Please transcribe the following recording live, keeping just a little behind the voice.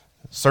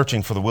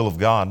searching for the will of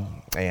God,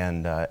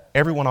 and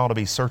everyone ought to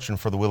be searching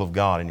for the will of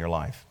God in your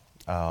life.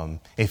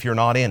 If you're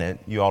not in it,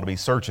 you ought to be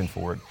searching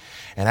for it.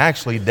 And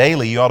actually,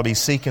 daily, you ought to be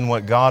seeking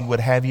what God would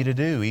have you to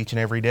do each and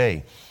every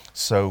day.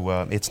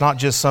 So it's not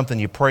just something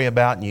you pray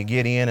about and you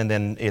get in and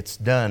then it's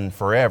done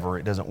forever.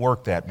 It doesn't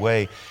work that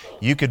way.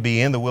 You could be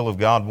in the will of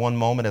God one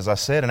moment, as I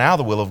said, and out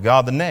of the will of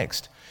God the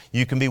next.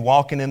 You can be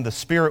walking in the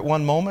Spirit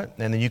one moment,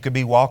 and then you could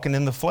be walking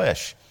in the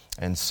flesh.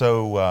 And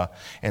so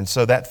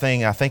that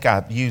thing, I think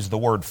I used the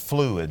word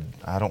fluid.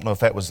 I don't know if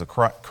that was the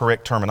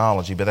correct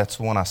terminology, but that's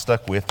the one I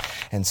stuck with.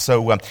 And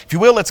so, if you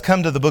will, let's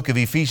come to the book of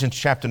Ephesians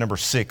chapter number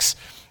 6.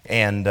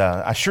 And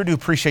I sure do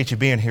appreciate you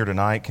being here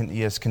tonight.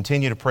 Yes,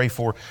 continue to pray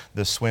for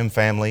the Swim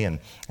family. And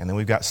then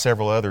we've got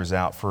several others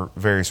out for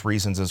various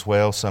reasons as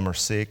well. Some are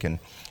sick and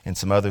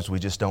some others we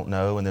just don't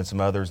know. And then some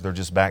others, they're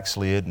just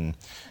backslid. And,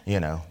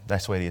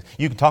 that's the way it is.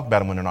 You can talk about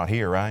them when they're not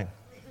here, right?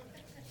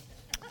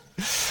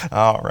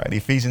 All right,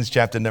 Ephesians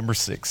chapter number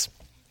 6.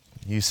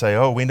 You say,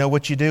 oh, we know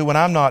what you do when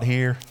I'm not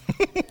here.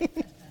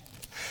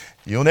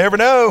 You'll never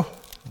know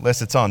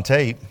unless it's on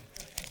tape.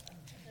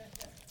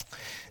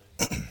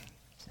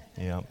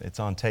 Yeah, it's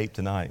on tape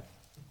tonight.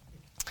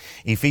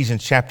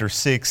 Ephesians chapter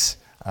 6,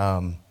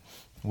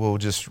 we'll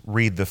just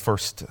read the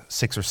first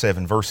 6 or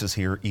 7 verses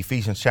here.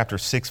 Ephesians chapter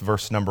 6,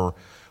 verse number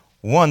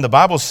 1. The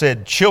Bible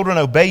said, children,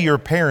 obey your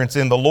parents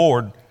in the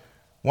Lord.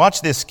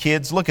 Watch this,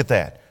 kids. Look at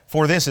that.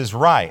 For this is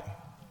right.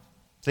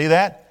 See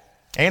that?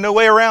 Ain't no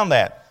way around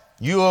that.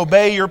 You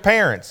obey your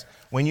parents.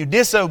 When you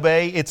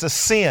disobey, it's a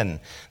sin.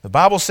 The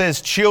Bible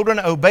says, children,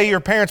 obey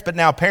your parents. But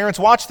now, parents,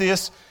 watch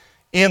this,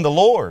 in the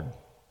Lord.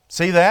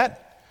 See that?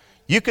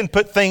 You can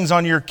put things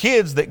on your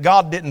kids that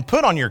God didn't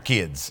put on your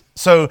kids.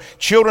 So,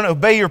 children,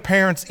 obey your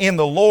parents in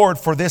the Lord,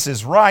 for this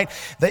is right.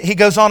 He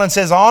goes on and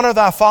says, honor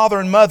thy father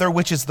and mother,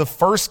 which is the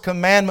first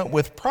commandment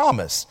with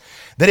promise,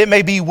 that it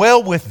may be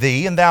well with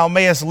thee, and thou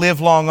mayest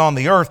live long on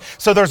the earth.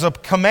 So there's a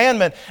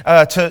commandment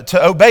to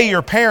obey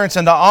your parents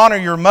and to honor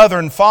your mother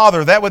and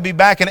father. That would be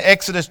back in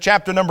Exodus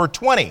chapter number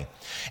 20.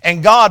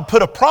 And God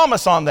put a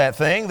promise on that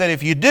thing that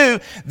if you do,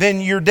 then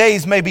your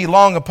days may be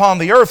long upon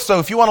the earth. So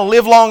if you want to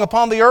live long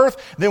upon the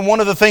earth, then one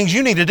of the things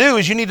you need to do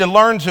is you need to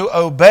learn to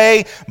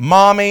obey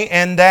mommy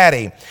and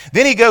daddy.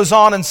 Then he goes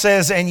on and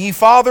says, and ye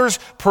fathers,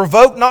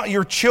 provoke not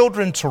your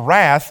children to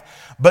wrath,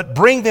 but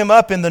bring them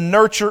up in the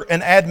nurture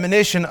and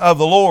admonition of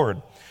the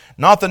Lord.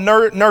 Not the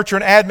nurture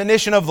and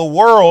admonition of the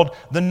world,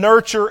 the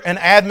nurture and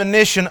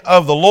admonition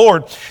of the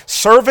Lord.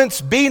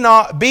 Servants, be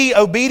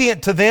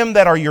obedient to them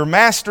that are your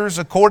masters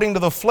according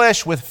to the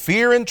flesh, with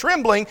fear and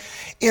trembling,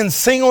 in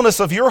singleness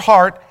of your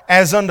heart,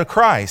 as unto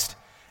Christ.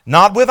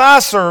 Not with eye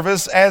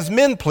service as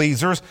men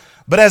pleasers,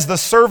 but as the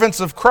servants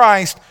of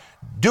Christ,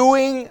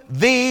 doing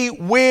the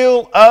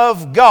will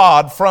of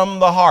God from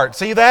the heart.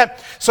 See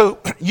that? So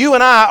you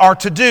and I are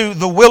to do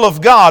the will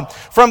of God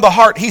from the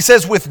heart. He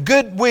says, with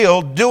good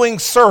will, doing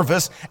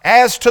service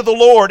as to the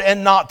Lord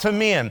and not to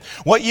men.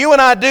 What you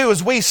and I do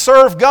is we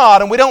serve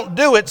God, and we don't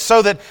do it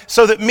so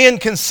that men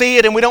can see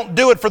it, and we don't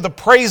do it for the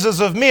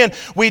praises of men.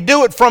 We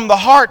do it from the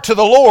heart to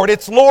the Lord.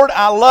 It's, Lord,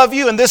 I love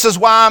you, and this is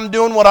why I'm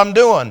doing what I'm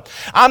doing.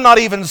 I'm not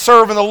even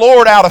serving the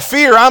Lord out of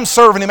fear. I'm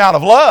serving Him out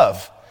of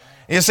love.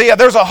 You see,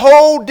 there's a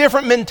whole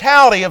different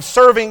mentality of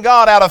serving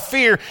God out of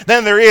fear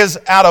than there is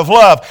out of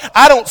love.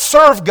 I don't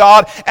serve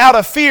God out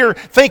of fear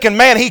thinking,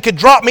 man, He could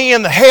drop me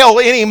in the hell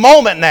any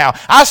moment now.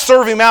 I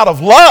serve Him out of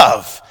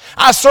love.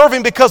 I serve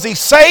Him because He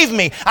saved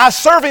me. I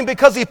serve Him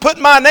because He put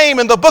my name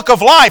in the book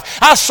of life.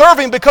 I serve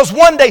Him because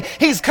one day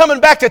He's coming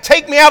back to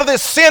take me out of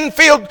this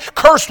sin-filled,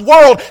 cursed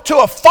world to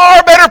a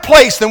far better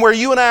place than where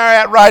you and I are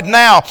at right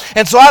now.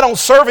 And so I don't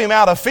serve Him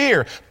out of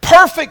fear.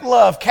 Perfect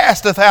love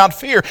casteth out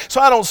fear. So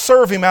I don't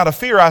serve Him out of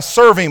fear. I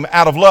serve Him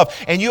out of love.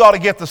 And you ought to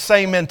get the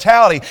same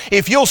mentality.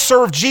 If you'll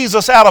serve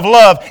Jesus out of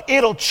love,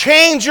 it'll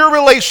change your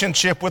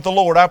relationship with the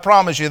Lord. I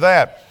promise you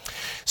that.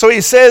 So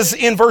he says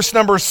in verse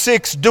number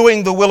 6,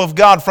 doing the will of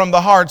God from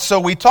the heart. So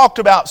we talked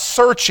about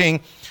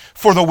searching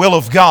for the will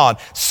of God.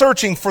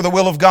 Searching for the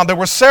will of God. There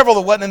were several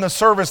that wasn't in the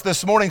service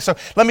this morning, so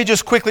let me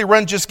just quickly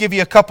give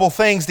you a couple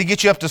things to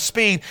get you up to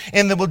speed,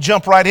 and then we'll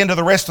jump right into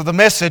the rest of the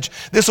message.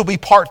 This will be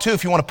part 2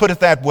 if you want to put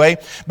it that way.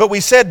 But we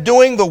said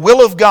doing the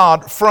will of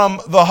God from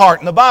the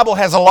heart. And the Bible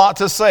has a lot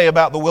to say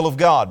about the will of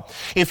God.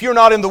 If you're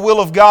not in the will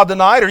of God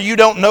tonight, or you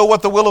don't know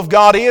what the will of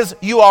God is,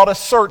 you ought to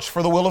search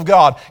for the will of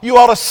God. You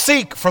ought to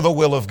seek for the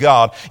will of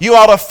God. You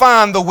ought to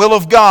find the will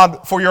of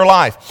God for your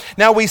life.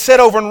 Now we said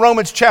over in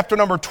Romans chapter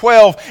number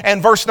 12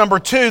 and verse number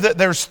 2 that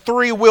there's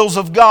 3 wills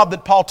of God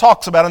that Paul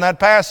talks about in that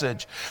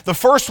passage. The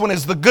first one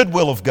is the good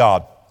will of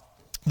God.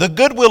 The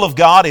good will of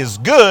God is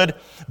good,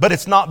 but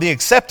it's not the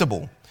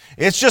acceptable.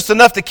 It's just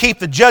enough to keep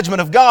the judgment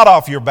of God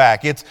off your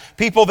back. It's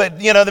people that,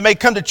 they may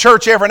come to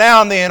church every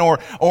now and then, or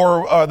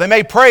they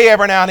may pray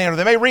every now and then, or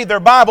they may read their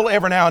Bible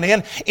every now and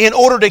then in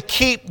order to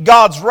keep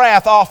God's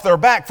wrath off their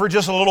back for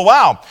just a little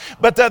while.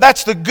 But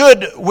that's the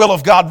good will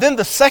of God. Then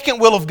the second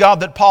will of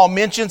God that Paul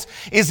mentions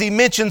is he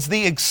mentions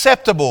the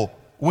acceptable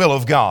will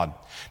of God.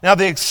 Now,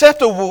 the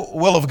acceptable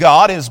will of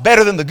God is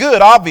better than the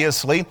good,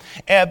 obviously.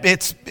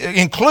 It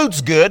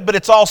includes good, but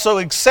it's also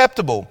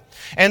acceptable.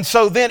 And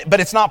so then, but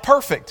it's not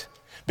perfect.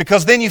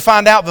 Because then you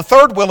find out the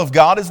third will of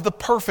God is the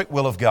perfect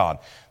will of God.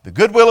 The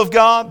good will of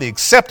God, the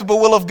acceptable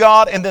will of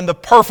God, and then the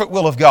perfect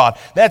will of God.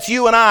 That's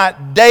you and I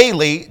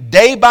daily,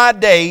 day by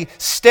day,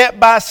 step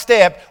by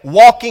step,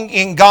 walking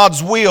in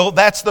God's will.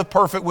 That's the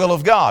perfect will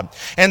of God.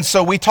 And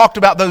so we talked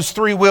about those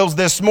three wills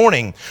this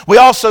morning. We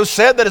also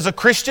said that as a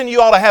Christian,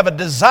 you ought to have a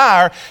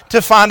desire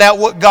to find out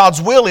what God's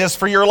will is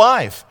for your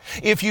life.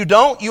 If you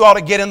don't, you ought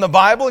to get in the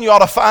Bible and you ought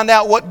to find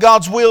out what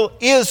God's will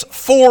is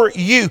for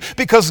you,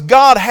 because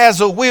God has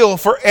a will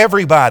for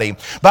everybody.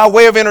 By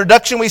way of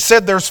introduction, we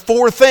said there's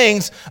four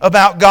things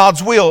about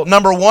God's will.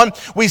 Number one,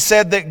 we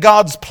said that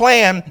God's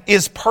plan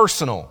is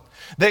personal.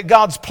 That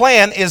God's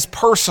plan is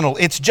personal.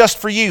 It's just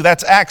for you.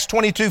 That's Acts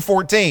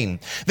 22:14.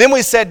 Then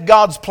we said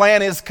God's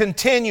plan is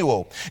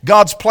continual.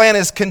 God's plan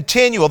is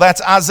continual.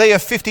 That's Isaiah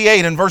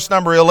 58 and verse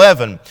number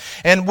 11.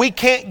 And we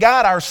can't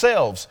guide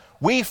ourselves.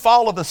 We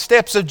follow the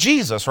steps of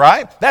Jesus,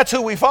 right? That's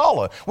who we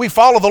follow. We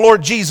follow the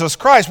Lord Jesus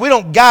Christ. We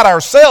don't guide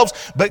ourselves,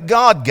 but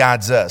God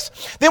guides us.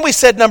 Then we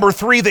said, number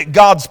three, that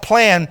God's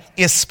plan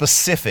is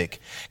specific.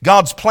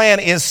 God's plan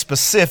is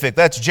specific.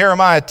 That's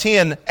Jeremiah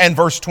 10 and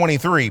verse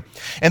 23.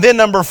 And then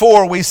number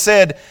four, we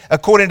said,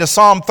 according to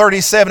Psalm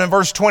 37 and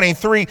verse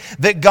 23,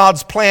 that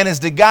God's plan is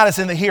to guide us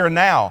in the here and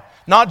now.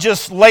 Not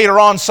just later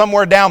on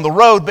somewhere down the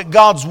road, but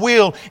God's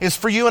will is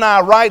for you and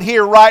I right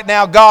here, right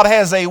now. God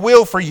has a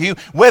will for you.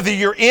 Whether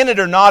you're in it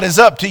or not is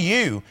up to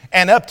you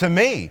and up to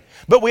me.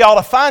 But we ought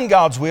to find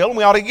God's will and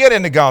we ought to get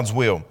into God's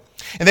will.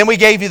 And then we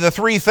gave you the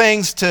three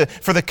things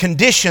for the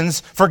conditions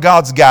for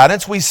God's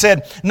guidance. We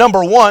said,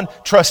 number one,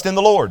 trust in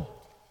the Lord.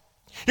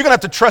 You're going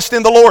to have to trust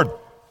in the Lord.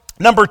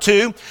 Number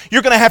two,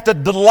 you're going to have to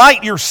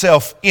delight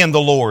yourself in the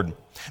Lord.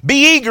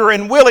 Be eager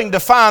and willing to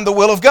find the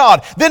will of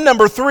God. Then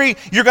number three,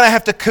 you're going to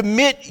have to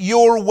commit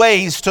your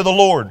ways to the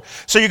Lord.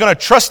 So you're going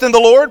to trust in the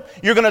Lord,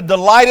 you're going to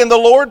delight in the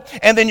Lord,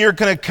 and then you're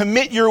going to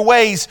commit your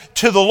ways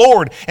to the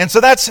Lord. And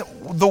so that's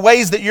the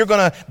ways that you're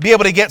going to be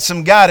able to get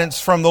some guidance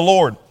from the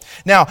Lord.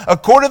 Now,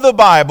 according to the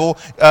Bible,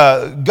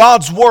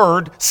 God's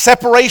Word,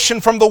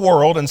 separation from the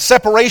world and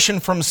separation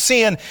from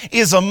sin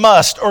is a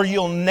must, or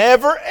you'll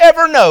never,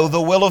 ever know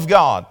the will of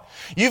God.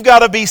 You've got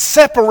to be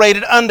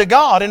separated unto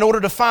God in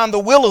order to find the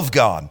will of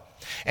God.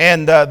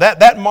 And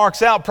that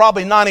marks out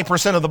probably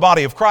 90% of the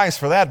body of Christ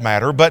for that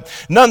matter. But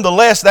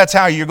nonetheless, that's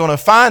how you're going to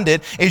find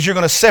it, is you're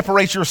going to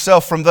separate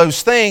yourself from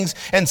those things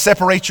and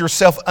separate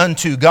yourself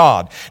unto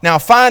God. Now,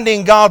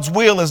 finding God's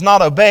will is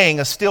not obeying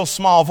a still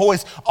small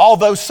voice,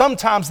 although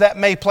sometimes that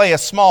may play a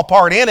small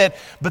part in it,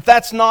 but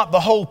that's not the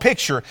whole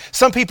picture.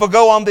 Some people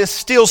go on this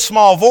still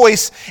small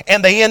voice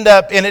and they end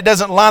up, and it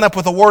doesn't line up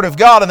with the Word of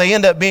God, and they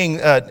end up being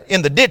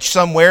in the ditch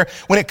somewhere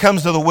when it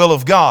comes to the will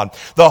of God.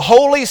 The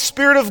Holy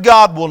Spirit of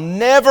God will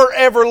never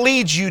ever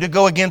lead you to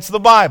go against the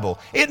Bible.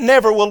 It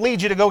never will lead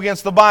you to go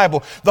against the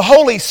Bible. The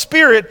Holy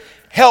Spirit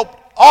helped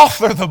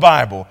author the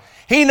Bible.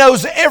 He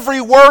knows every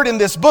word in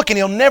this book, and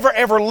He'll never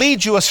ever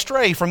lead you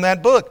astray from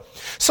that book.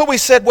 So we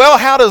said, well,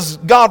 how does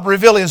God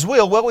reveal His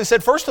will? Well, we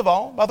said, first of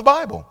all, by the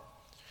Bible.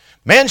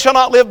 Man shall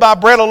not live by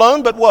bread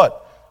alone, but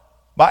what?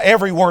 By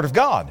every word of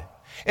God.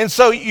 And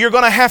so you're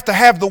going to have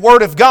the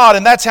Word of God,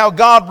 and that's how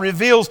God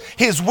reveals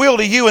His will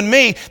to you and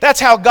me. That's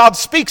how God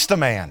speaks to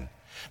man.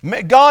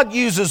 God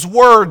uses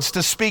words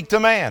to speak to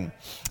man.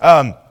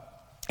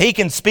 He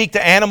can speak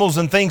to animals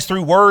and things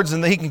through words,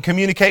 and He can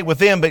communicate with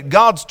them, but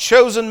God's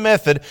chosen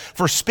method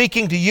for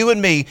speaking to you and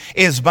me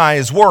is by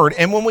His Word.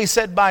 And when we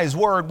said by His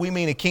Word, we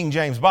mean a King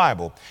James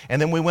Bible.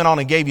 And then we went on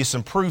and gave you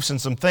some proofs and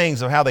some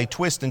things of how they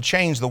twist and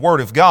change the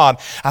Word of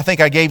God. I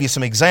think I gave you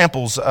some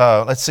examples.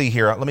 Let's see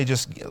here. Let me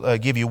just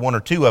give you one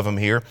or two of them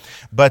here.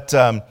 But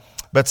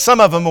some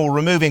of them will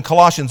remove in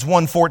Colossians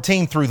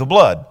 1:14 through the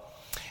blood.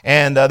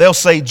 And they'll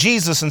say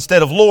Jesus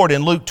instead of Lord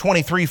in Luke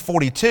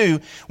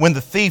 23:42 when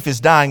the thief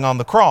is dying on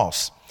the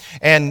cross.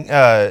 And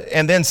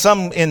then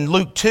some in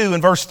Luke 2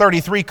 and verse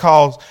 33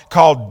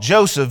 called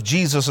Joseph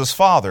Jesus'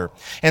 father.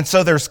 And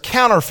so there's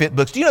counterfeit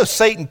books. Do you know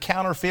Satan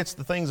counterfeits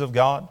the things of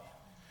God?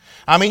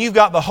 I mean, you've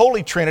got the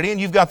Holy Trinity and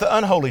you've got the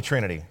unholy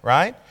Trinity,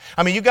 right?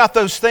 I mean, you've got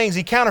those things,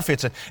 he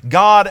counterfeits it.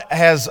 God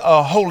has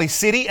a holy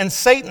city and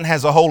Satan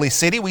has a holy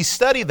city. We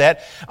study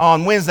that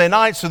on Wednesday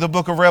nights through the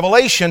book of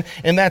Revelation,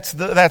 and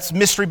that's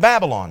Mystery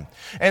Babylon.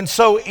 And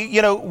so,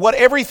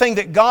 everything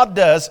that God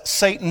does,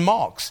 Satan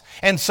mocks.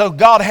 And so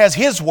God has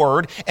His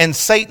word and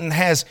Satan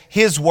has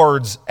his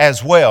words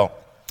as well.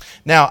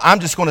 Now, I'm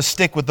just going to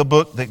stick with the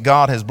book that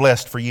God has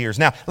blessed for years.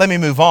 Now, let me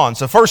move on.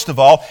 So first of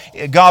all,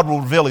 God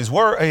will reveal His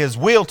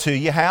will to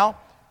you. How?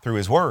 Through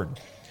His Word.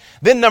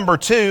 Then number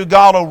two,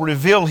 God will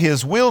reveal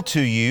His will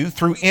to you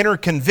through inner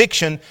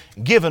conviction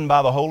given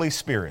by the Holy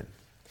Spirit.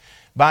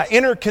 By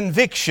inner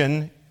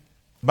conviction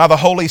by the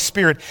Holy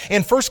Spirit.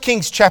 In 1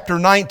 Kings chapter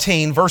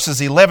 19, verses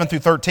 11 through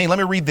 13, let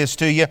me read this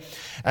to you.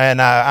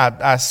 And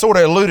I sort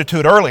of alluded to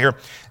it earlier.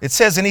 It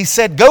says, "And he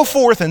said, Go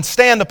forth and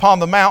stand upon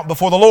the mount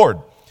before the Lord.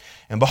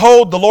 And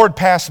behold, the Lord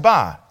passed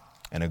by.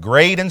 And a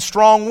great and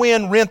strong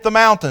wind rent the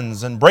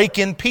mountains and brake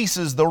in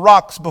pieces the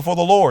rocks before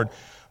the Lord.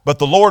 But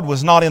the Lord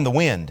was not in the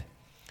wind.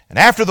 And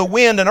after the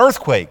wind an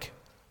earthquake.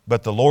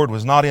 But the Lord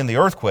was not in the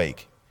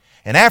earthquake.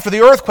 And after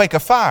the earthquake a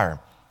fire.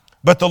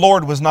 But the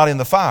Lord was not in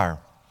the fire.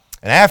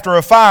 And after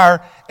a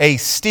fire a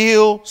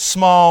still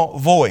small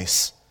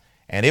voice.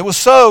 And it was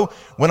so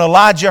when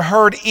Elijah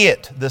heard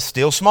it, the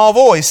still small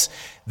voice,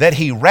 that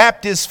he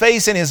wrapped his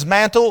face in his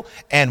mantle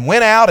and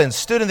went out and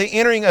stood in the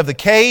entering of the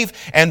cave.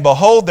 And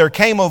behold, there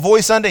came a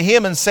voice unto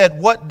him and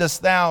said, What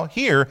dost thou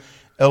hear,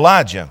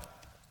 Elijah?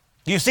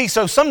 You see,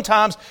 so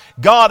sometimes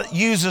God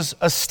uses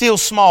a still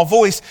small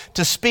voice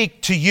to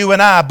speak to you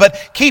and I.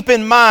 But keep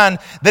in mind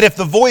that if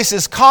the voice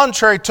is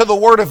contrary to the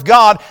Word of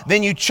God,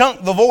 then you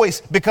chunk the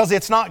voice because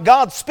it's not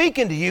God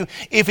speaking to you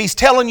if He's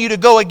telling you to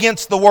go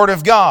against the Word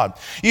of God.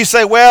 You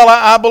say, well,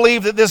 I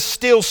believe that this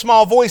still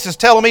small voice is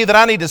telling me that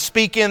I need to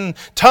speak in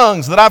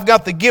tongues, that I've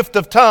got the gift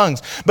of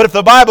tongues. But if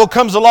the Bible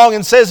comes along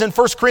and says in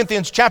 1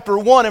 Corinthians chapter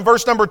 1 and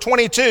verse number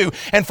 22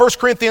 and 1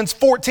 Corinthians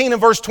 14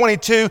 and verse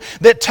 22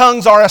 that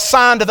tongues are a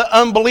sign to the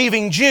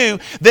unbelieving Jew,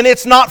 then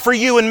it's not for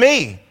you and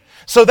me.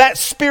 So that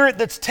spirit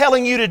that's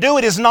telling you to do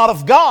it is not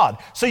of God.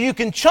 So you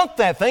can chunk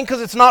that thing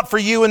because it's not for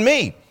you and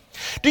me.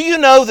 Do you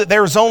know that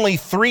there's only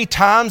 3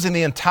 times in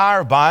the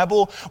entire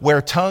Bible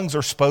where tongues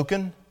are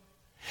spoken?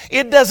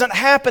 It doesn't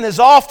happen as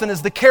often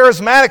as the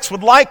charismatics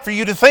would like for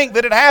you to think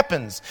that it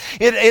happens.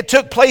 It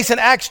took place in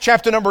Acts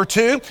chapter number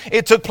 2.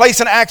 It took place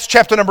in Acts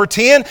chapter number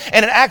 10.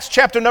 And in Acts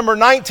chapter number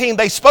 19,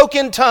 they spoke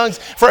in tongues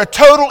for a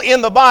total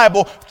in the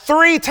Bible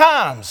 3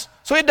 times.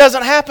 So it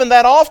doesn't happen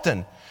that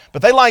often.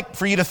 But they like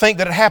for you to think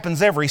that it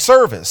happens every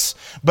service.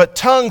 But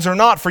tongues are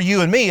not for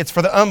you and me. It's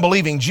for the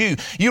unbelieving Jew.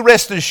 You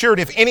rest assured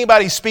if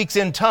anybody speaks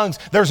in tongues,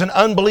 there's an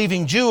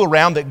unbelieving Jew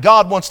around that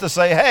God wants to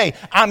say, hey,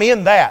 I'm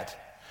in that.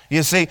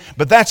 You see,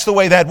 but that's the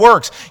way that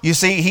works. You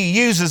see, He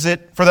uses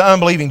it for the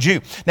unbelieving Jew.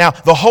 Now,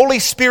 the Holy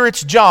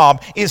Spirit's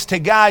job is to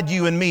guide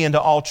you and me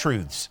into all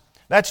truths.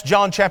 That's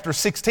John chapter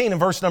 16 and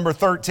verse number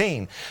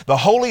 13. The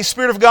Holy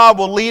Spirit of God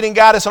will lead and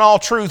guide us in all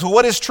truth. Well,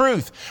 what is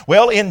truth?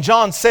 Well, in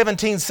John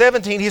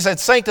 17:17, He said,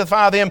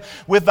 sanctify them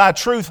with thy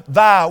truth.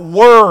 Thy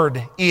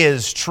word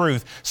is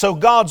truth. So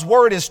God's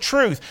word is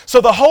truth.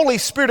 So the Holy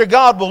Spirit of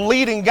God will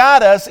lead and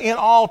guide us in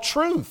all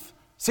truth.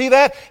 See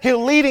that?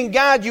 He'll lead and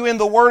guide you in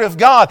the Word of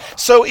God.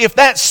 So if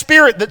that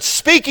spirit that's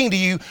speaking to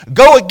you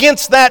go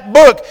against that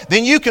book,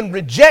 then you can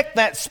reject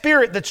that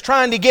spirit that's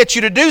trying to get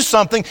you to do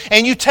something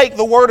and you take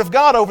the Word of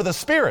God over the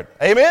spirit.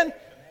 Amen? Does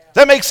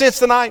that make sense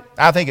tonight?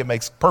 I think it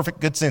makes perfect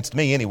good sense to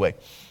me anyway.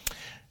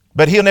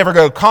 But He'll never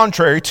go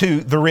contrary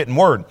to the written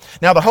Word.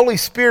 Now, the Holy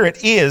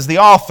Spirit is the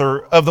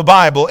author of the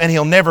Bible, and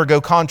He'll never go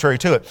contrary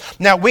to it.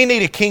 Now, we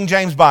need a King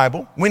James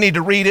Bible. We need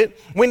to read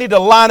it. We need to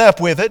line up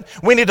with it.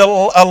 We need to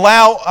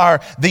allow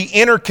the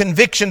inner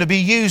conviction to be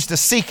used to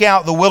seek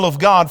out the will of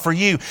God for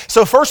you.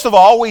 So, first of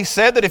all, we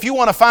said that if you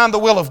want to find the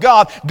will of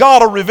God,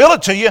 God will reveal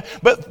it to you.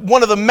 But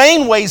one of the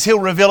main ways He'll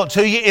reveal it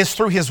to you is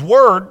through His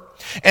Word.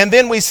 And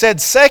then we said,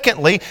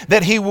 secondly,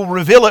 that He will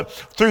reveal it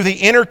through the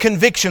inner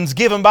convictions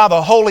given by the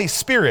Holy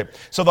Spirit.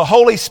 So the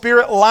Holy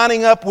Spirit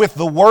lining up with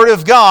the Word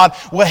of God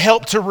will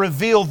help to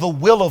reveal the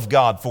will of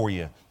God for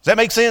you. Does that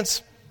make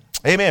sense?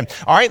 Amen.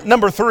 All right,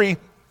 number 3,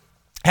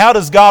 how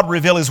does God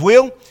reveal His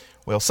will?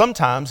 Well,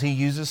 sometimes He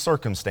uses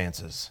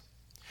circumstances.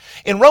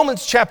 In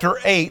Romans chapter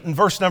 8 and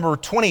verse number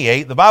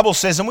 28, the Bible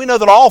says, and we know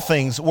that all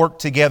things work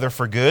together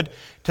for good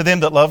to them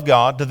that love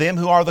God, to them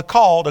who are the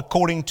called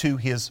according to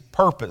His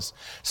purpose.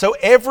 So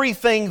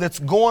everything that's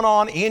going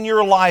on in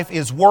your life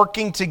is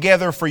working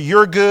together for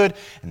your good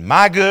and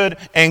my good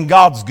and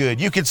God's good.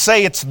 You could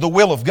say it's the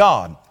will of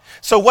God.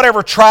 So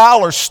whatever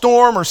trial or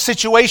storm or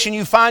situation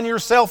you find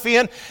yourself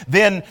in,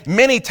 then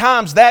many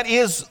times that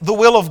is the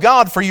will of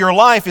God for your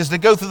life, is to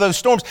go through those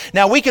storms.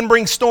 Now we can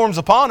bring storms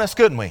upon us,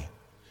 couldn't we?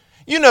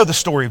 You know the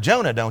story of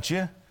Jonah, don't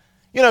you?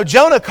 You know,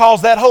 Jonah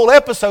caused that whole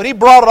episode. He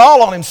brought it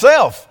all on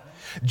himself.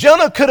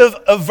 Jonah could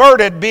have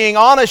averted being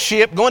on a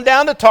ship, going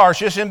down to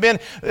Tarshish and been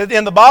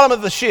in the bottom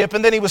of the ship,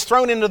 and then he was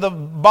thrown into the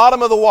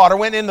bottom of the water,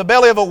 went in the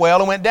belly of a whale,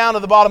 and went down to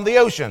the bottom of the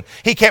ocean.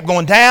 He kept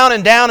going down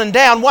and down and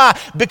down. Why?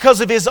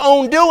 Because of his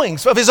own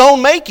doings, of his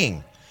own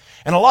making.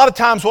 And a lot of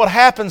times what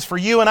happens for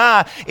you and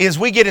I is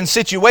we get in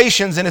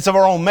situations and it's of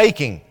our own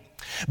making.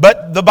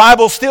 But the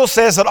Bible still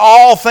says that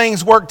all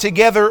things work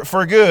together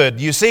for good.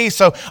 You see,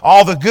 so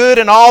all the good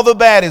and all the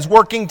bad is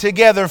working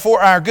together for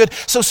our good.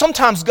 So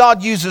sometimes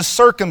God uses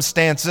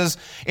circumstances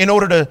in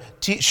order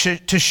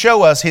to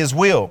show us His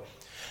will.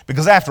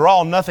 Because after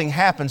all, nothing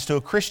happens to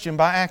a Christian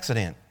by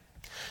accident.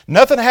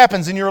 Nothing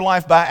happens in your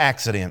life by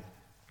accident.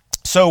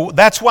 So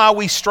that's why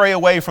we stray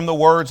away from the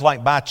words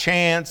like by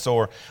chance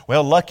or,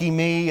 well, lucky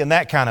me and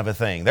that kind of a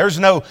thing.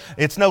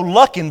 It's no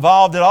luck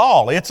involved at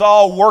all. It's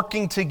all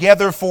working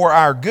together for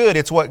our good.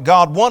 It's what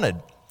God wanted.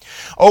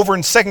 Over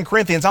in 2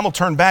 Corinthians, I'm going to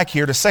turn back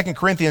here to 2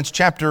 Corinthians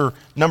chapter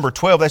number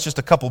 12. That's just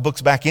a couple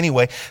books back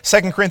anyway.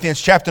 2 Corinthians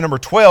chapter number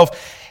 12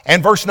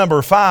 and verse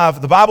number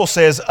 5, the Bible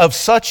says, of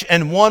such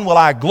an one will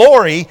I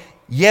glory,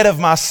 yet of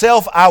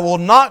myself I will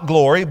not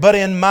glory, but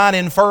in mine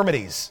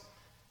infirmities.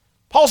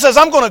 Paul says,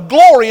 I'm going to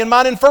glory in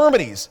mine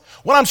infirmities.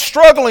 What I'm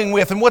struggling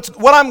with and what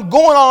I'm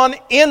going on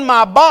in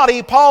my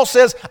body, Paul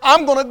says,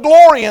 I'm going to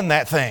glory in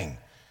that thing.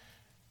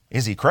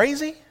 Is he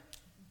crazy?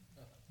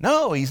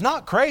 No, he's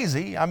not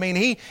crazy. I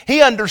mean,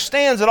 he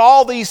understands that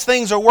all these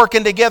things are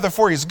working together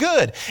for his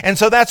good. And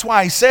so that's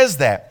why he says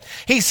that.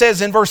 He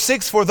says in verse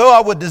 6, for though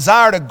I would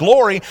desire to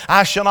glory,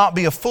 I shall not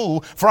be a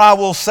fool, for I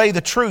will say the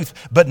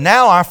truth. But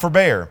now I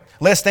forbear,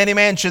 lest any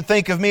man should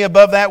think of me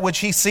above that which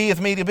he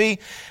seeth me to be,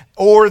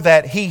 or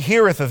that he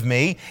heareth of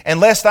me, and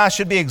lest I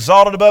should be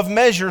exalted above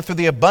measure through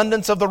the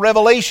abundance of the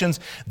revelations,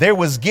 there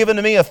was given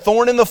to me a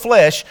thorn in the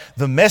flesh,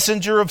 the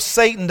messenger of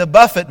Satan to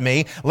buffet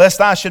me, lest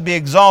I should be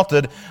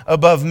exalted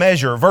above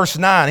measure. Verse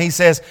 9, he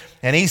says,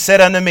 and he said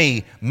unto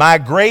me, my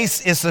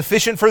grace is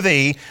sufficient for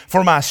thee,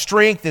 for my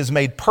strength is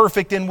made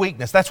perfect in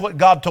weakness. That's what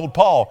God told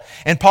Paul.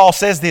 And Paul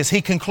says this,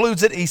 he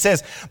concludes it, he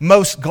says,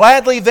 most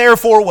gladly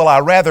therefore will I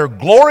rather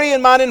glory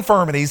in mine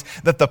infirmities,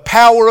 that the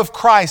power of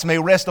Christ may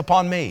rest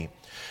upon me.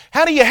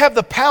 How do you have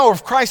the power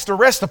of Christ to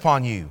rest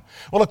upon you?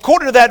 Well,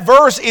 according to that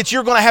verse, it's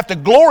you're going to have to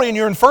glory in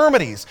your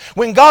infirmities.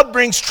 When God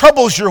brings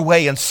troubles your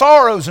way and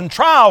sorrows and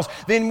trials,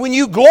 then when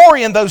you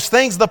glory in those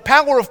things, the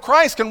power of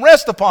Christ can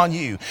rest upon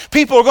you.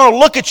 People are going to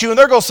look at you and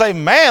they're going to say,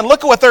 man,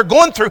 look at what they're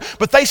going through.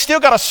 But they still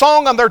got a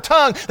song on their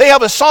tongue. They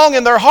have a song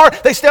in their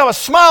heart. They still have a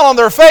smile on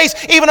their face,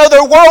 even though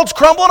their world's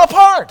crumbling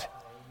apart.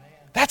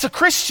 That's a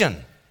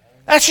Christian.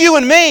 That's you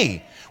and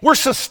me. We're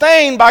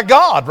sustained by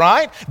God,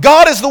 right?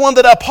 God is the one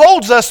that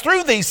upholds us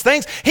through these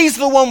things. He's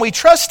the one we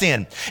trust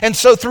in. And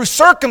so through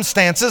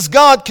circumstances,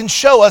 God can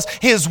show us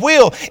His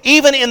will,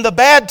 even in the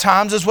bad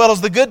times as well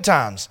as the good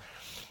times.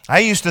 I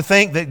used to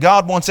think that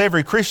God wants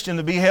every Christian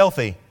to be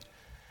healthy.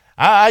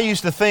 I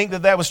used to think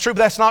that was true, but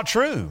that's not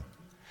true.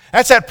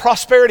 That's that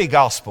prosperity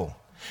gospel.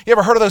 You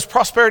ever heard of those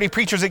prosperity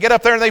preachers that get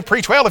up there and they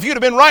preach, well, if you'd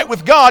have been right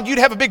with God, you'd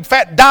have a big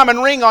fat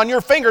diamond ring on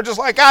your finger just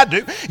like I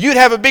do. You'd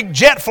have a big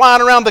jet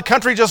flying around the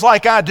country just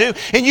like I do.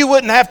 And you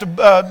wouldn't have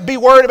to be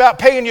worried about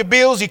paying your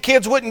bills. Your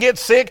kids wouldn't get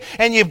sick.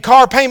 And your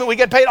car payment would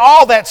get paid.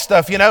 All that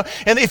stuff, you know.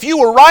 And if you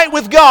were right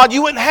with God,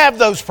 you wouldn't have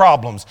those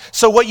problems.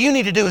 So what you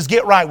need to do is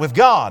get right with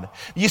God.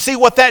 You see,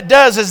 what that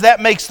does is that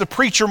makes the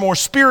preacher more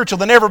spiritual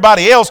than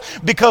everybody else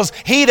because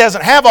he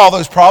doesn't have all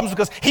those problems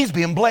because he's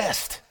being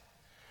blessed.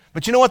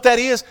 But you know what that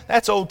is?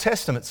 That's Old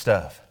Testament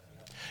stuff.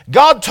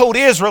 God told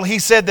Israel, He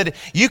said that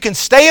you can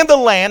stay in the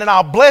land and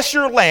I'll bless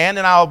your land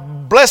and I'll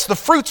bless the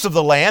fruits of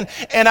the land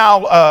and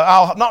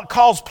I'll not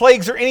cause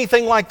plagues or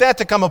anything like that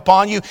to come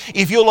upon you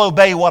if you'll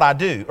obey what I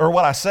do or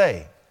what I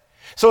say.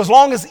 So as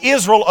long as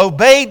Israel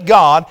obeyed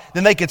God,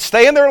 then they could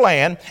stay in their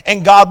land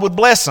and God would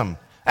bless them.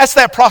 That's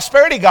that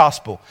prosperity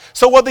gospel.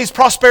 So what these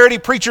prosperity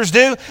preachers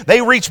do,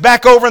 they reach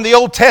back over in the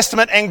Old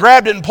Testament and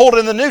grabbed it and pulled it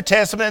in the New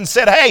Testament and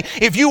said, hey,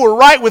 if you were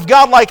right with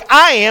God like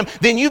I am,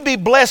 then you'd be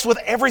blessed with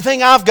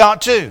everything I've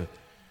got too.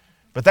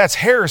 But that's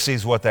heresy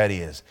is what that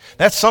is.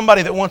 That's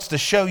somebody that wants to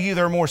show you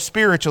they're more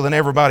spiritual than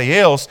everybody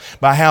else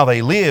by how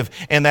they live,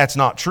 and that's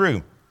not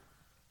true.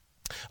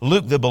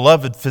 Luke, the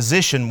beloved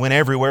physician, went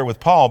everywhere with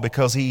Paul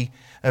because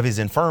of his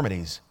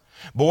infirmities.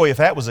 Boy, if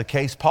that was the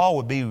case, Paul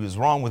would be as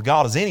wrong with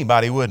God as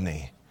anybody, wouldn't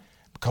he?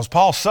 Because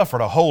Paul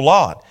suffered a whole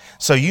lot.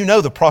 So you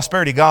know the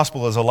prosperity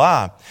gospel is a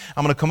lie.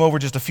 I'm going to come over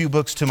just a few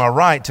books to my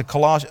right to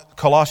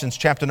Colossians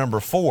chapter number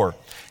 4.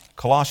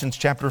 Colossians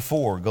chapter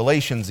 4,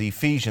 Galatians,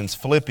 Ephesians,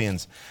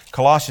 Philippians,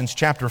 Colossians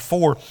chapter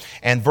 4,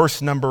 and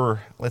verse number,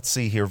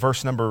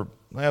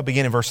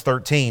 begin in verse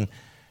 13.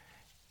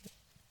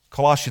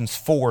 Colossians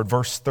 4,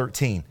 verse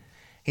 13.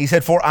 He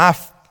said, for I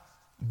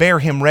bear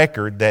him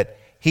record that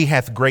he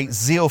hath great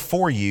zeal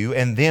for you,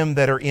 and them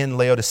that are in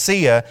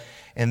Laodicea,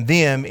 and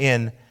them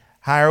in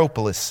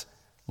Hierapolis.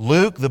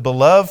 Luke, the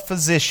beloved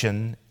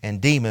physician,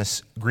 and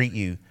Demas greet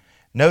you.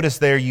 Notice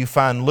there you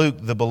find Luke,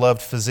 the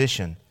beloved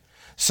physician.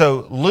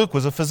 So Luke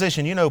was a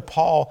physician. You know,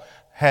 Paul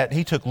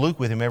he took Luke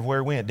with him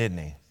everywhere he went,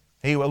 didn't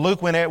he?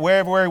 Luke went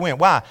everywhere he went.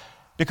 Why?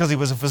 Because he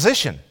was a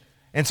physician.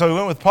 And so he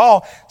went with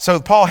Paul. So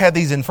Paul had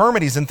these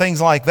infirmities and things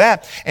like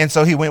that. And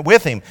so he went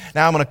with him.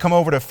 Now I'm going to come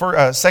over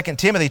to 2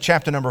 Timothy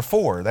chapter number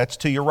 4. That's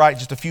to your right,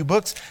 just a few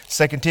books.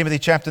 2 Timothy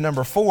chapter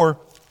number 4.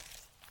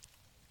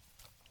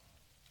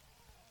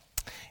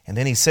 And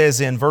then he says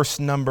in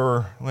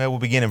we'll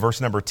begin in verse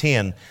number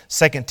 10.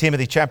 2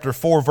 Timothy chapter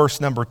 4, verse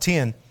number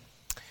 10.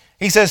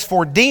 He says,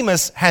 for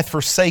Demas hath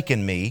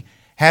forsaken me,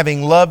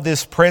 having loved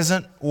this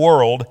present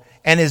world,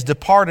 and is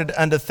departed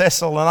unto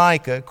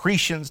Thessalonica,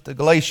 Crescens to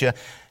Galatia,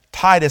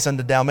 Titus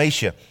unto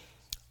Dalmatia.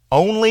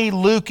 Only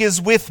Luke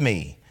is with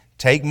me.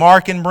 Take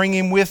Mark and bring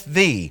him with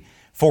thee,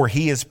 for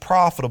he is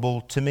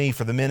profitable to me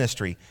for the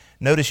ministry.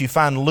 Notice you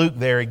find Luke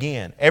there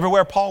again.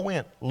 Everywhere Paul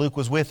went, Luke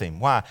was with him.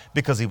 Why?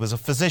 Because he was a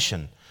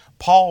physician.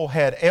 Paul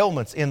had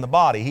ailments in the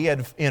body. He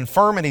had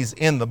infirmities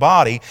in the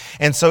body,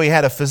 and so he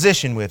had a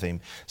physician with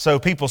him. So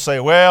people say,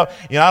 well,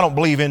 I don't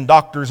believe in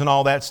doctors and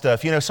all that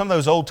stuff. Some of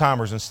those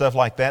old-timers and stuff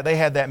like that, they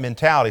had that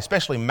mentality,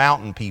 especially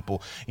mountain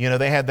people.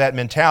 They had that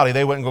mentality.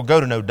 They wouldn't go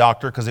to no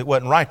doctor because it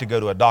wasn't right to go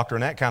to a doctor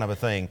and that kind of a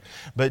thing.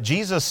 But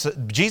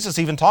Jesus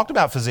even talked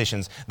about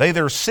physicians. They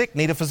that are sick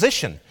need a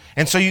physician.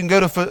 And so you can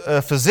go to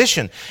a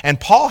physician. And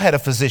Paul had a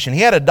physician.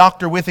 He had a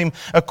doctor with him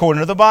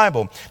according to the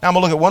Bible. Now I'm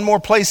going to look at one more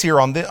place here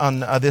on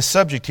this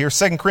subject here,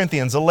 2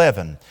 Corinthians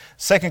 11.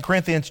 2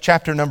 Corinthians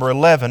chapter number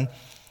 11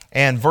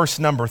 and verse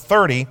number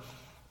 30.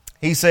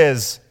 He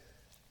says,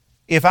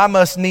 if I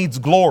must needs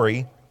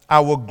glory, I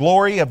will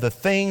glory of the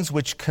things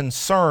which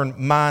concern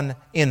mine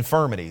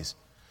infirmities.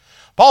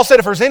 Paul said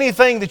if there's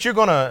anything that you're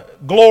going to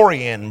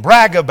glory in,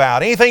 brag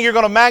about, anything you're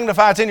going to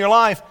magnify it's in your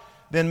life,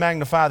 then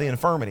magnify the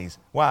infirmities.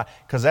 Why?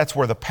 Because that's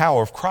where the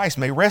power of Christ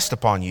may rest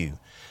upon you.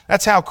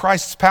 That's how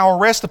Christ's power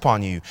rests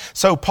upon you.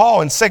 So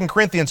Paul in 2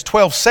 Corinthians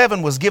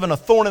 12:7 was given a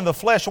thorn in the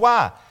flesh.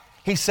 Why?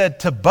 He said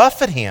to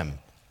buffet him.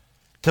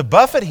 To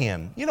buffet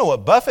him. You know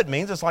what buffet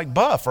means? It's like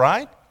buff,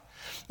 right?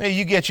 Now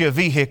you get you a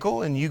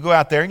vehicle and you go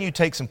out there and you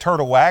take some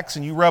turtle wax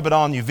and you rub it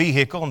on your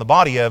vehicle and the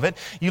body of it.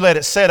 You let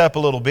it set up a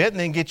little bit and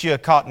then get you a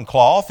cotton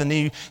cloth and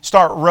then you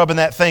start rubbing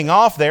that thing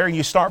off there and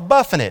you start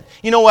buffing it.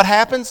 You know what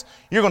happens?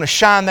 You're going to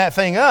shine that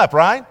thing up,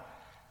 right?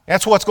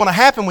 That's what's going to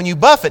happen when you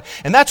buff it.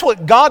 And that's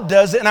what God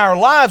does in our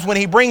lives when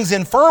He brings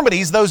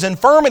infirmities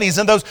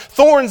and those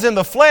thorns in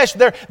the flesh.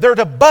 They're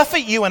to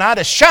buffet you and I,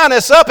 to shine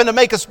us up and to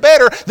make us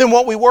better than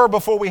what we were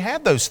before we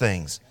had those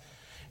things.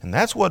 And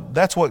that's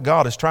what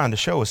God is trying to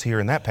show us here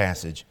in that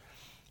passage.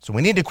 So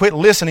we need to quit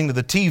listening to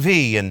the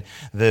TV and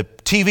the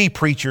TV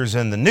preachers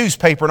and the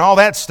newspaper and all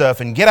that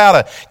stuff and get out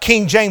a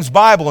King James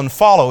Bible and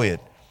follow it.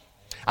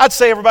 I'd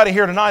say everybody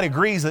here tonight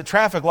agrees that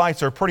traffic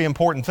lights are a pretty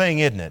important thing,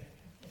 isn't it?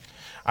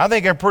 I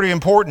think they're pretty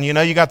important.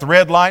 You got the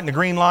red light and the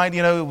green light,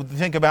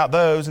 think about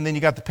those. And then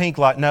you got the pink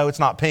light. No, it's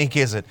not pink,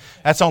 is it?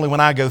 That's only when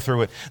I go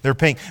through it. They're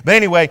pink. But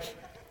anyway,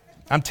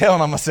 I'm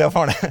telling on myself,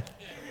 aren't I?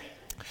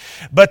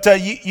 But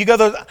you go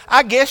those.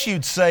 I guess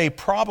you'd say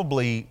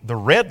probably the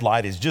red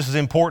light is just as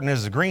important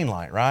as the green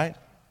light, right?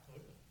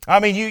 I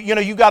mean,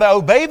 you got to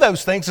obey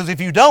those things, because if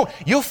you don't,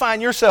 you'll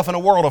find yourself in a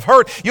world of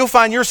hurt. You'll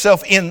find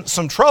yourself in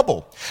some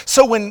trouble.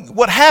 So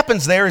what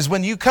happens there is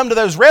when you come to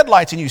those red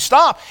lights and you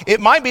stop, it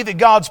might be that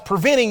God's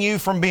preventing you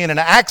from being in an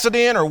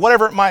accident or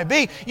whatever it might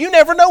be. You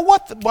never know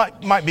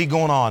what might be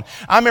going on.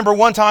 I remember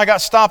one time I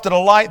got stopped at a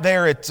light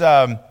there at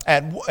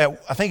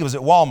I think it was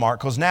at Walmart,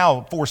 because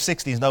now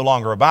 460 is no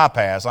longer a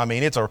bypass. I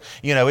mean, it's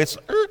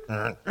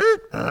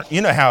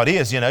you know how it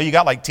is. You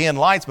got like 10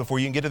 lights before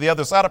you can get to the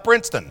other side of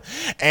Princeton.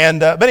 And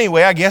but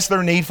anyway, I guess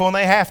they're needful and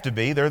they have to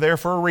be. They're there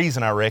for a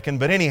reason, I reckon.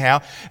 But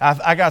anyhow,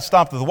 I got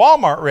stopped at the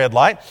Walmart red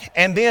light.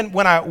 And then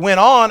when I went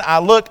on, I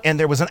looked and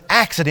there was an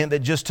accident that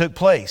just took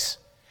place.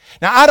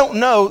 Now, I don't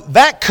know.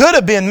 That could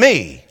have been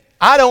me.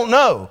 I don't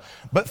know.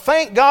 But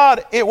thank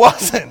God it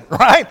wasn't,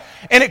 right?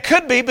 And it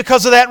could be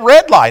because of that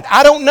red light.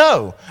 I don't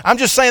know. I'm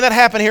just saying that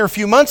happened here a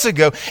few months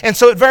ago. And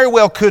so it very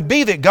well could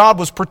be that God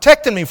was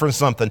protecting me from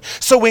something.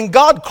 So when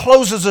God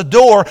closes a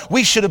door,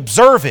 we should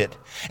observe it.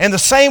 And the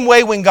same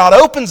way when God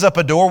opens up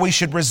a door, we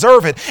should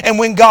reserve it. And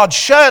when God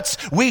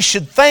shuts, we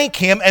should thank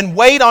Him and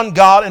wait on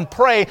God and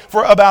pray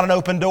about an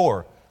open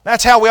door.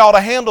 That's how we ought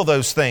to handle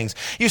those things.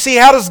 You see,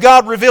 how does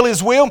God reveal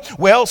His will?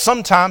 Well,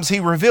 sometimes He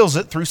reveals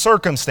it through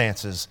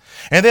circumstances.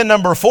 And then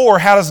number 4,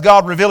 how does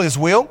God reveal His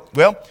will?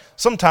 Well,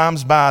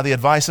 sometimes by the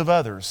advice of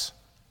others.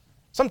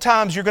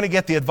 Sometimes you're going to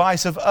get the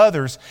advice of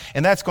others,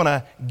 and that's going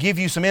to give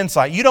you some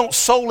insight. You don't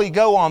solely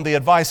go on the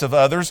advice of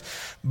others,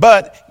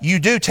 but you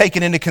do take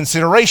it into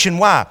consideration.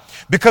 Why?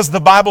 Because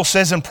the Bible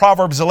says in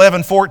Proverbs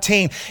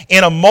 11:14,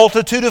 in a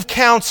multitude of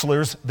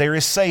counselors there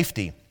is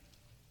safety.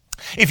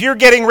 If you're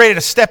getting ready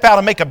to step out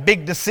and make a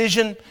big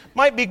decision, it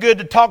might be good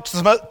to talk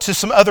to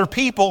some other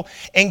people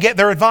and get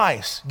their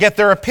advice, get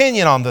their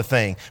opinion on the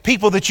thing.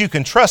 People that you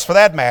can trust, for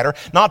that matter,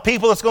 not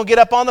people that's going to get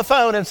up on the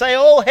phone and say,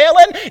 "Oh,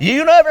 Helen,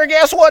 you never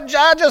guess what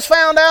I just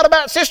found out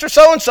about Sister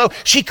So-and-so.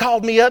 She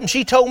called me up and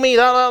she told me,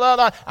 da, da,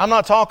 da, da." I'm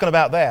not talking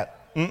about that.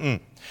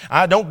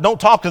 I don't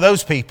talk to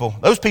those people.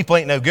 Those people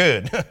ain't no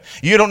good.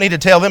 You don't need to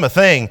tell them a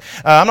thing.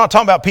 I'm not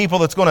talking about people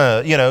that's going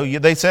to,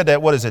 they said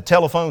that, what is it,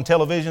 telephone,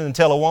 television, and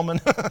tell a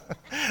woman.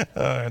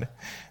 That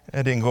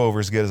didn't go over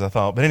as good as I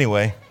thought. But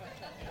anyway.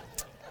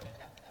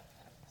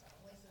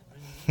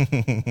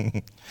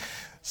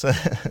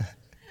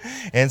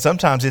 And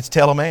sometimes it's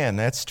tell a man.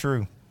 That's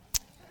true.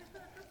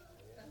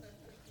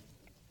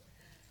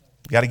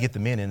 You got to get the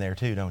men in there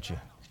too, don't you?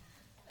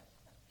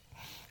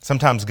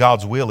 Sometimes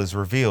God's will is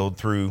revealed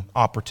through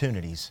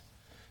opportunities.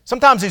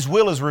 Sometimes His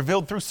will is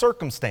revealed through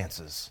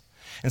circumstances.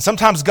 And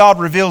sometimes God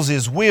reveals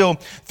His will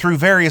through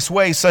various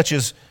ways, such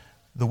as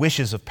the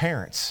wishes of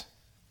parents.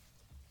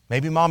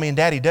 Maybe Mommy and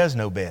Daddy does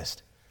know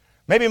best.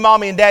 Maybe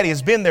Mommy and Daddy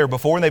has been there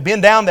before and they've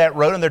been down that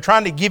road and they're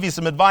trying to give you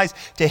some advice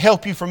to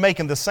help you from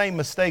making the same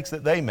mistakes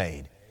that they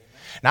made.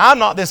 Now, I'm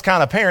not this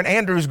kind of parent.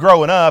 Andrew's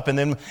growing up, and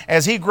then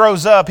as he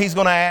grows up, he's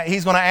going to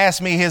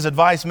ask me his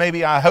advice.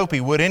 Maybe I hope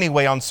he would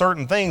anyway on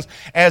certain things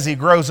as he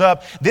grows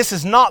up. This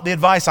is not the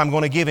advice I'm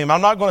going to give him.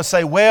 I'm not going to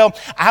say, well,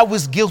 I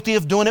was guilty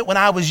of doing it when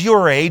I was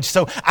your age,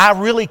 so I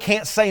really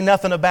can't say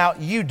nothing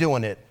about you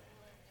doing it.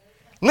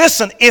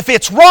 Listen, if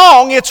it's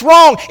wrong, it's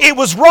wrong. It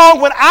was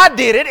wrong when I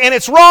did it, and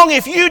it's wrong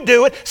if you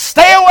do it.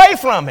 Stay away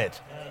from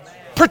it.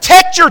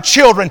 Protect your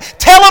children.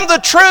 Tell them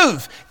the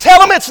truth. Tell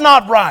them it's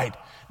not right.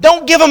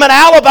 Don't give them an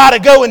alibi to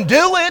go and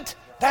do it.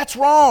 That's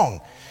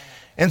wrong.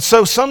 And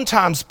so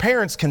sometimes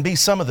parents can be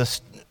some of the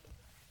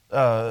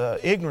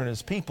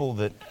ignorantest people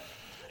that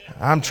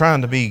I'm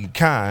trying to be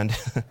kind.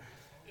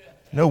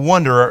 No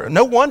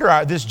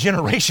wonder this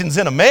generation's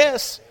in a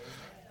mess.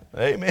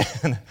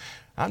 Amen.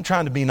 I'm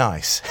trying to be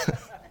nice.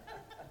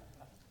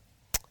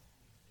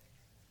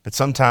 But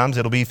sometimes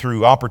it'll be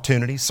through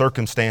opportunities,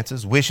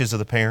 circumstances, wishes of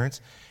the parents,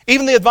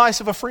 even the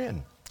advice of a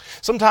friend.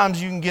 Sometimes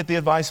you can get the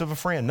advice of a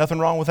friend. Nothing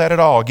wrong with that at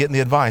all, getting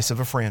the advice of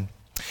a friend.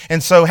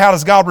 And so how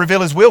does God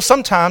reveal His will?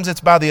 Sometimes it's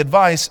by the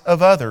advice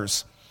of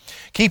others.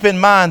 Keep in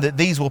mind that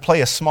these will play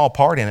a small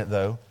part in it,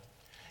 though.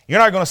 You're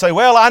not going to say,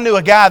 well, I knew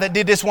a guy that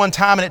did this one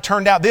time and it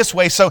turned out this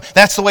way, so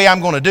that's the way I'm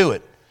going to do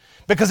it.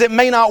 Because it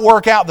may not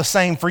work out the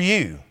same for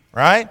you,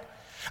 right?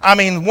 I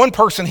mean, one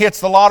person hits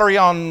the lottery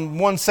on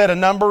one set of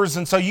numbers,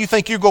 and so you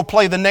think you go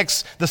play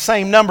the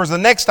same numbers. The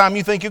next time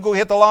you think you go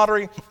hit the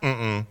lottery,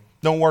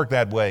 don't work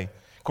that way.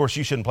 Of course,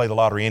 you shouldn't play the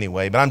lottery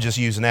anyway, but I'm just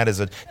using that as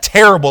a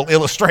terrible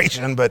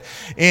illustration. But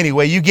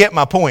anyway, you get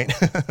my point.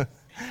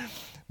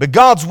 But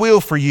God's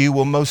will for you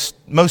will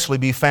mostly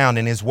be found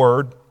in His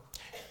Word,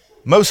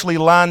 mostly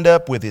lined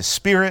up with His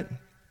Spirit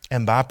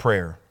and by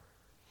prayer.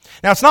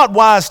 Now, it's not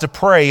wise to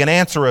pray and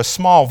answer a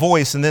small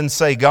voice and then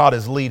say, God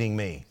is leading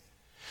me.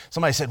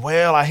 Somebody said,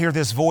 well, I hear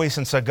this voice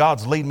and said,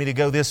 God's leading me to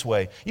go this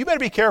way. You better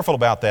be careful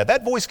about that.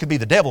 That voice could be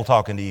the devil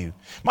talking to you.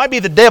 Might be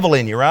the devil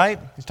in you, right?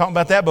 He's talking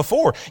about that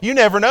before. You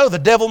never know. The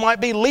devil might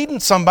be leading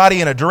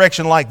somebody in a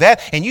direction like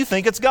that, and you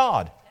think it's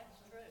God.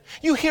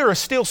 You hear a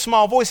still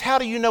small voice. How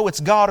do you know it's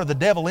God or the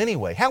devil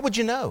anyway? How would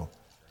you know?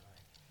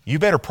 You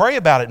better pray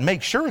about it and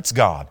make sure it's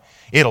God.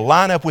 It'll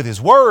line up with His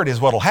Word is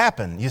what'll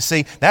happen. You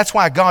see, that's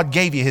why God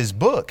gave you His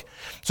book.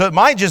 So it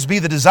might just be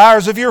the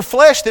desires of your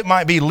flesh that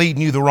might be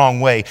leading you the wrong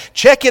way.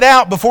 Check it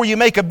out before you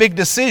make a big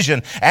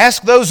decision.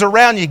 Ask those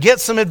around you. Get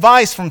some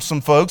advice from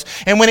some folks.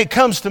 And when it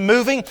comes to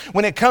moving,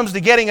 when it comes to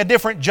getting a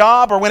different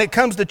job, or when it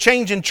comes to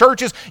changing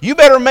churches, you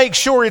better make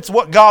sure it's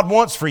what God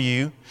wants for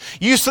you.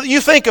 You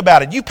think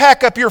about it. You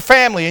pack up your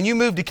family and you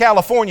move to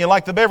California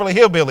like the Beverly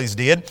Hillbillies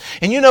did.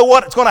 And you know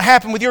what's going to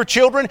happen with your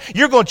children?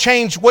 You're going to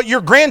change what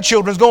your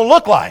grandchildren's going to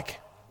look like.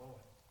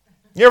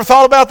 You ever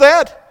thought about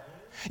that?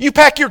 You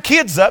pack your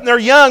kids up and they're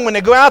young when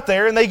they go out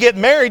there and they get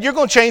married, you're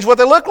going to change what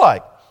they look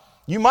like.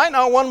 You might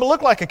not want them to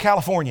look like a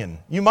Californian.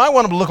 You might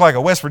want them to look like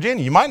a West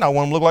Virginian. You might not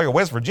want them to look like a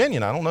West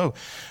Virginian. I don't know.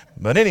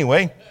 But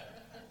anyway,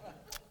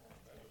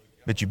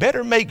 but you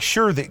better make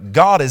sure that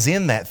God is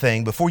in that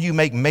thing before you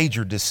make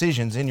major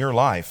decisions in your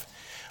life,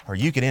 or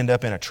you could end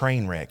up in a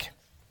train wreck.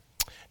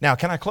 Now,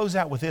 can I close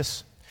out with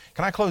this?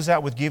 Can I close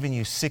out with giving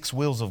you 6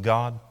 wills of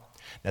God?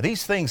 Now,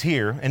 these things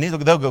here, and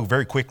they'll go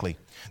very quickly.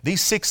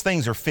 These 6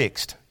 things are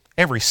fixed.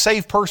 Every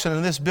saved person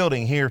in this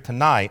building here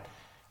tonight,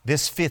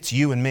 this fits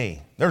you and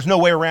me. There's no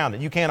way around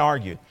it. You can't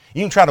argue.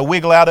 You can try to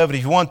wiggle out of it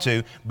if you want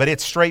to, but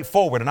it's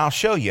straightforward, and I'll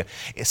show you.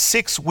 It's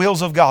 6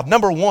 wills of God.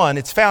 Number 1,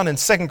 it's found in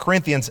 2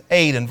 Corinthians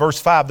 8 and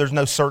verse 5. There's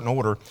no certain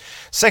order.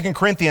 2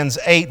 Corinthians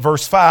 8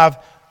 verse 5,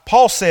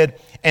 Paul said,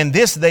 and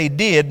this they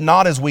did,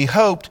 not as we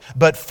hoped,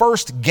 but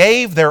first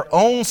gave their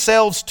own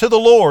selves to the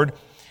Lord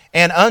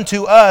and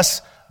unto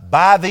us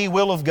by the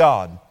will of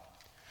God.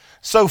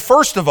 So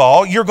first of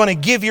all, you're going to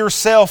give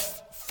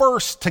yourself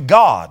first to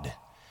God.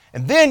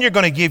 And then you're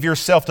going to give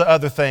yourself to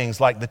other things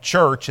like the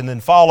church and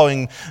then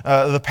following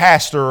the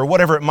pastor or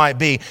whatever it might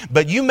be.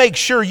 But you make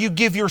sure you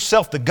give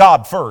yourself to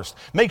God first.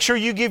 Make sure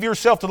you give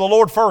yourself to the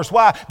Lord first.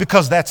 Why?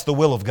 Because that's the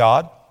will of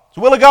God. It's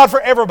the will of God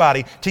for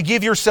everybody to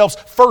give yourselves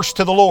first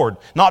to the Lord.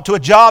 Not to a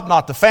job,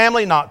 not to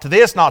family, not to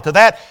this, not to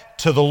that.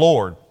 To the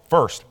Lord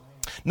first.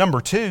 Number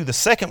 2, the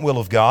second will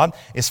of God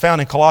is found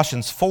in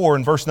Colossians 4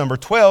 and verse number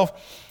 12.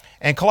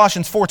 And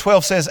Colossians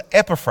 4:12 says,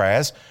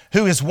 Epaphras,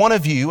 who is one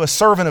of you, a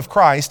servant of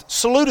Christ,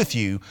 saluteth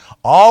you,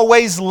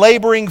 always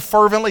laboring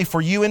fervently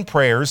for you in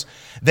prayers,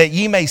 that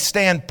ye may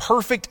stand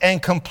perfect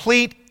and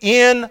complete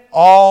in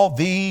all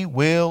the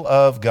will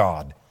of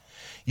God.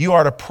 You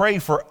are to pray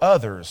for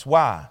others.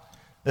 Why?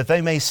 That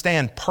they may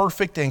stand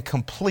perfect and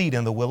complete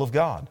in the will of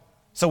God.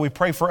 So we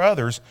pray for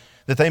others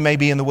that they may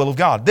be in the will of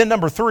God. Then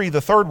number 3,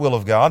 the third will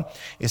of God,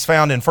 is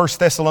found in 1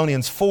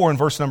 Thessalonians 4 and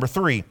verse number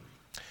 3.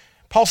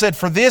 Paul said,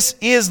 for this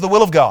is the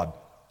will of God.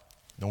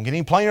 Don't get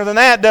any plainer than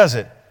that, does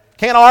it?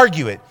 Can't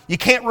argue it. You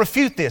can't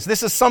refute this.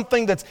 This is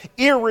something that's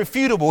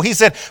irrefutable. He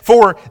said,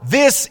 for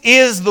this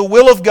is the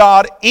will of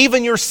God,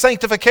 even your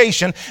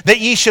sanctification, that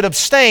ye should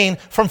abstain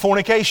from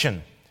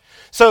fornication.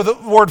 So the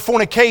word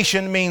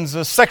fornication means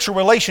a sexual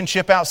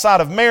relationship outside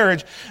of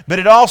marriage, but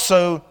it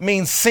also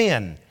means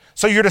sin.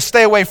 So you're to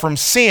stay away from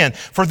sin.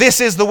 For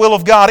this is the will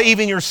of God,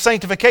 even your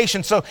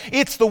sanctification. So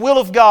it's the will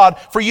of God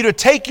for you to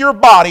take your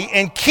body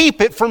and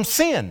keep it from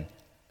sin.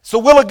 It's the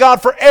will of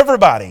God for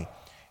everybody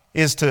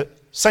is to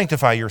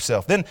sanctify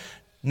yourself. Then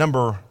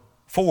number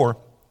 4,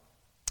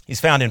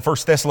 he's found in 1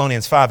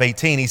 Thessalonians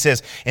 5:18. He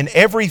says, in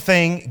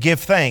everything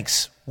give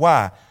thanks.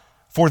 Why?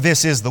 For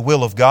this is the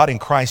will of God in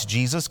Christ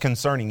Jesus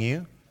concerning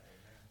you.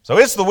 So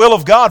it's the will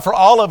of God for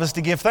all of us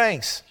to give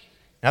thanks.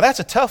 Now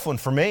that's a tough one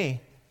for me.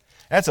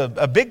 That's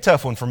a big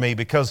tough one for me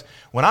because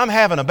when I'm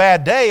having a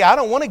bad day, I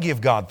don't want to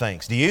give God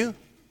thanks. Do you?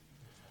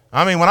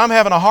 I mean, when I'm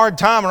having a hard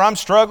time or I'm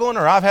struggling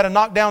or I've had a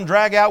knockdown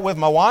drag out with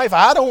my wife,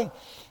 I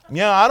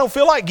don't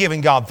feel like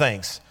giving God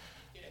thanks.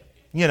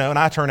 And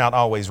I turn out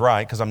always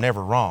right because I'm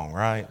never wrong,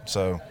 right?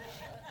 So,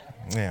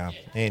 yeah.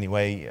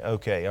 Anyway,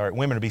 okay. All right.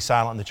 Women to be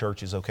silent in the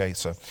church is okay.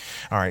 So,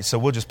 all right. So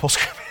we'll just pull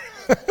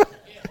scripture.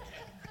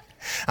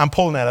 I'm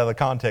pulling that out of the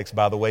context,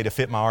 by the way, to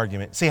fit my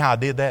argument. See how I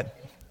did that?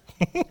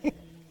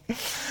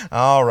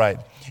 All right.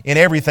 In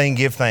everything,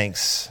 give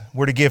thanks.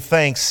 We're to give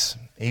thanks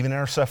even in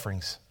our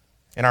sufferings,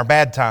 in our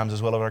bad times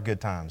as well as our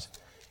good times,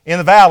 in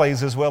the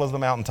valleys as well as the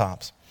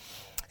mountaintops.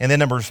 And then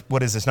number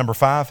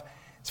 5?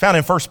 It's found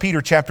in 1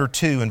 Peter chapter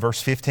 2 and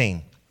verse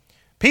 15.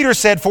 Peter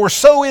said, for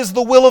so is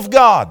the will of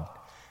God,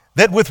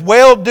 that with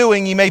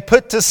well-doing ye may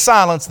put to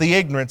silence the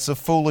ignorance of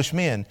foolish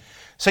men.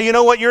 So you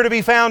know what you're to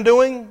be found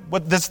doing?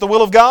 That's the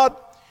will of God?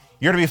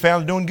 You're to be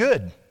found doing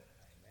good.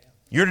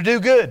 You're to do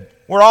good.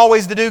 We're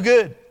always to do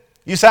good.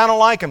 You say, I don't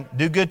like them.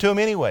 Do good to them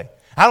anyway.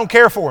 I don't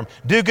care for them.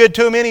 Do good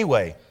to them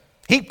anyway.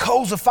 Heap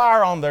coals of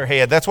fire on their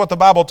head. That's what the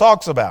Bible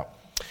talks about.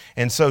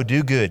 And so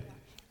do good.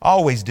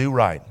 Always do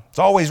right. It's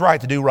always right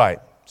to do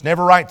right. It's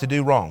never right to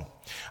do wrong.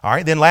 All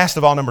right, then last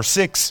of all, number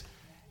 6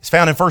 is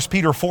found in 1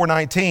 Peter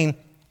 4:19.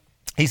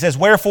 He says,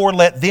 wherefore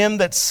let them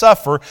that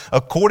suffer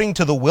according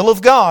to the will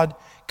of God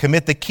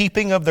commit the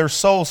keeping of their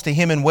souls to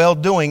Him in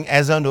well-doing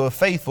as unto a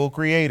faithful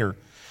Creator.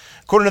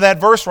 According to that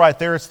verse right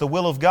there, it's the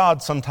will of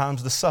God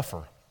sometimes to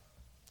suffer.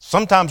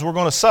 Sometimes we're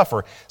going to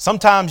suffer.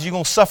 Sometimes you're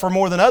going to suffer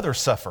more than others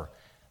suffer.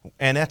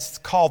 And that's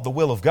called the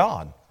will of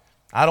God.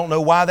 I don't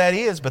know why that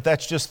is, but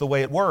that's just the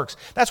way it works.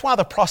 That's why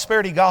the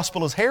prosperity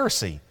gospel is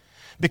heresy.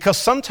 Because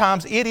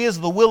sometimes it is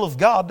the will of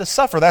God to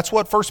suffer. That's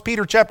what 1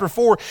 Peter chapter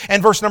 4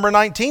 and verse number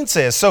 19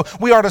 says. So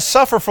we are to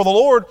suffer for the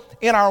Lord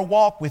in our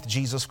walk with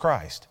Jesus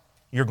Christ.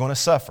 You're going to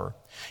suffer.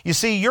 You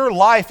see, your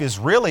life is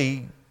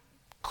really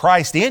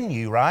Christ in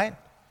you, right?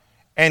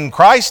 And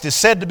Christ is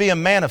said to be a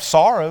man of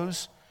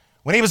sorrows.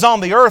 When He was on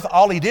the earth,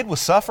 all He did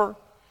was suffer.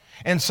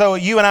 And so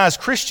you and I as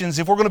Christians,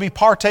 if we're going to be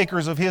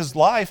partakers of His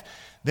life,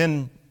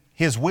 then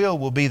His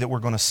will be that we're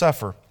going to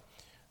suffer.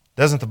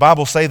 Doesn't the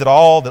Bible say that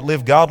all that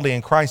live godly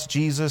in Christ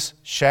Jesus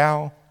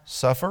shall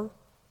suffer?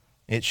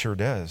 It sure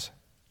does.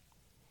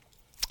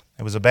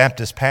 There was a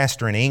Baptist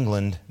pastor in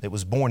England that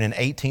was born in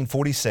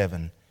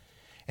 1847,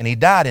 and he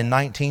died in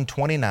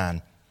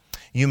 1929.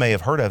 You may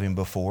have heard of him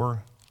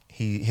before.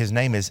 His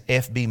name is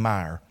F.B.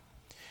 Meyer.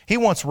 He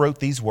once wrote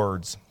these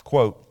words,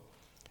 quote,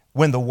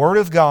 when the Word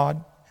of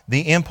God,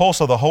 the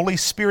impulse of the Holy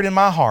Spirit in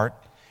my heart,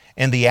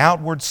 and the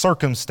outward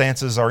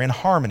circumstances are in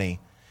harmony,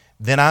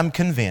 then I'm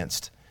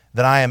convinced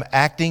that I am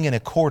acting in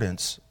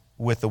accordance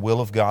with the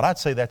will of God. I'd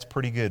say that's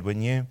pretty good,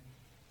 wouldn't you?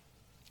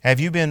 Have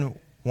you been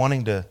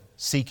wanting to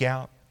seek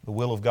out the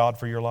will of God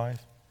for your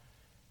life?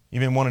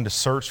 You've been wanting to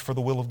search for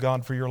the will of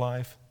God for your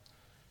life?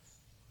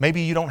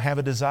 Maybe you don't have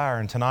a desire,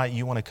 and tonight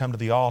you want to come to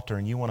the altar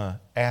and you want to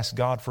ask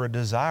God for a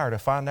desire to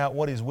find out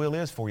what His will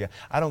is for you.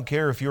 I don't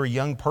care if you're a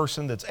young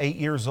person that's 8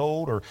 years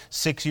old or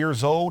 6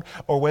 years old,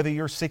 or whether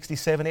you're 60,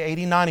 70,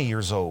 80, 90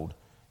 years old.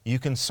 You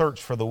can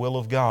search for the will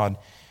of God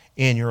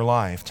in your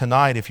life.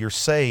 Tonight, if you're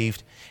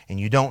saved and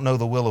you don't know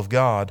the will of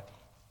God,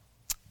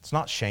 it's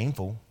not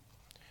shameful.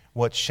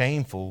 What's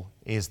shameful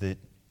is that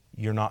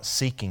you're not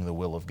seeking the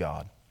will of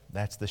God.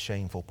 That's the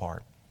shameful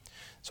part.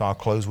 So I'll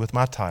close with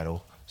my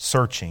title,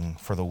 Searching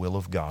for the Will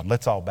of God.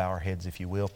 Let's all bow our heads, if you will.